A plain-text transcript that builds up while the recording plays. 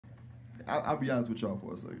I'll be honest with y'all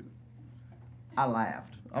for a second. I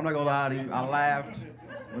laughed. I'm not gonna lie to you. I laughed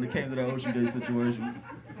when it came to the Ocean Gate situation.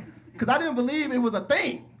 Because I didn't believe it was a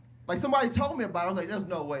thing. Like, somebody told me about it. I was like, there's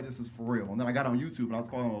no way this is for real. And then I got on YouTube and I was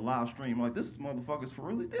calling on a live stream. I'm like, this motherfuckers for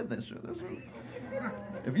really did that shit. That's real.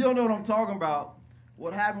 If you don't know what I'm talking about,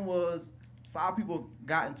 what happened was 5 people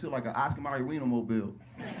got into like an Oscar Mayer Wienermobile.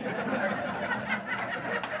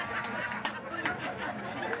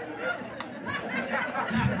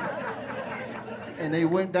 And they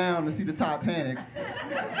went down to see the Titanic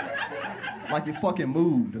like it fucking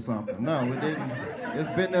moved or something. No, it didn't. It's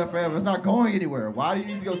been there forever. It's not going anywhere. Why do you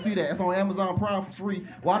need to go see that? It's on Amazon Prime for free.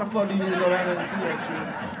 Why the fuck do you need to go down there and see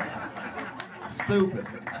that shit? Stupid.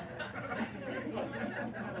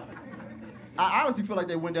 I honestly feel like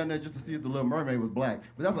they went down there just to see if the Little Mermaid was black.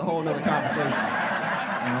 But that's a whole nother conversation.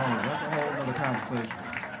 That's a whole nother conversation.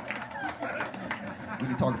 We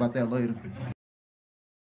can talk about that later.